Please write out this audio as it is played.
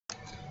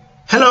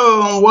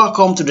Hello and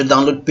welcome to the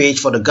download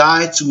page for the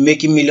guide to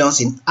making millions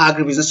in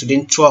agribusiness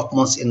within 12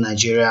 months in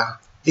Nigeria.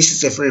 This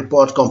is a free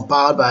report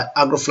compiled by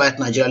AgroFlight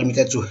Nigeria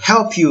Limited to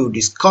help you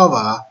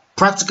discover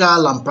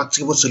practical and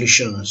practicable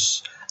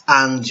solutions.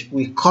 And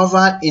we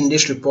cover in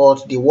this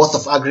report the worth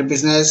of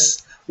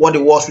agribusiness, what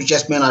the world's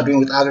richest men are doing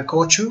with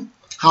agriculture,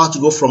 how to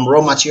go from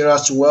raw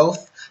materials to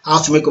wealth,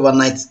 how to make over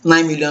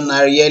 9 million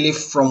naira yearly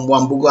from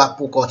Wambugu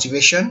apple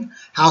cultivation,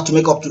 how to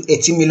make up to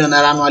 18 million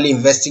naira annually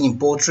investing in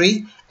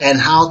poultry, and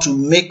how to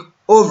make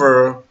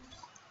over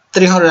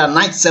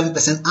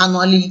 397%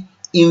 annually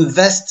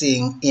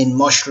investing in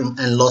mushroom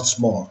and lots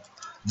more.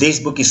 This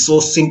book is so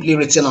simply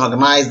written and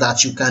organized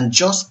that you can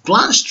just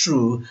glance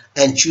through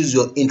and choose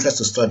your interest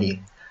to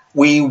study.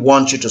 We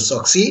want you to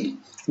succeed.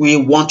 We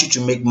want you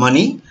to make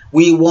money.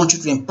 We want you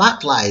to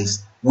impact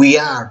lives. We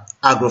are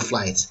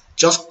AgroFlight.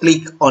 Just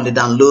click on the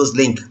downloads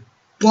link.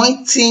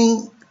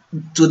 Pointing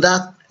to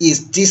that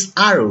is this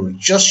arrow,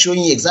 just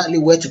showing you exactly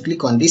where to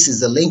click on. This is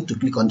the link to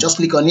click on. Just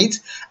click on it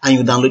and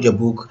you download your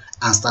book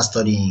and start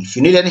studying. If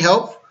you need any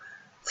help,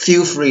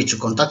 feel free to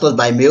contact us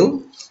by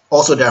mail.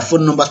 Also, there are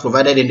phone numbers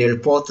provided in the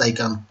report that you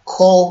can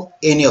call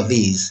any of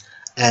these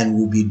and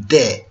we'll be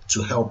there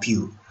to help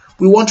you.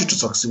 We want you to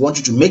succeed. We want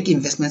you to make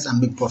investments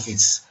and make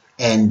profits.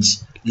 And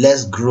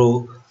let's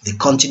grow the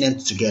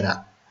continent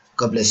together.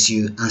 God bless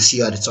you and see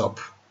you at the top.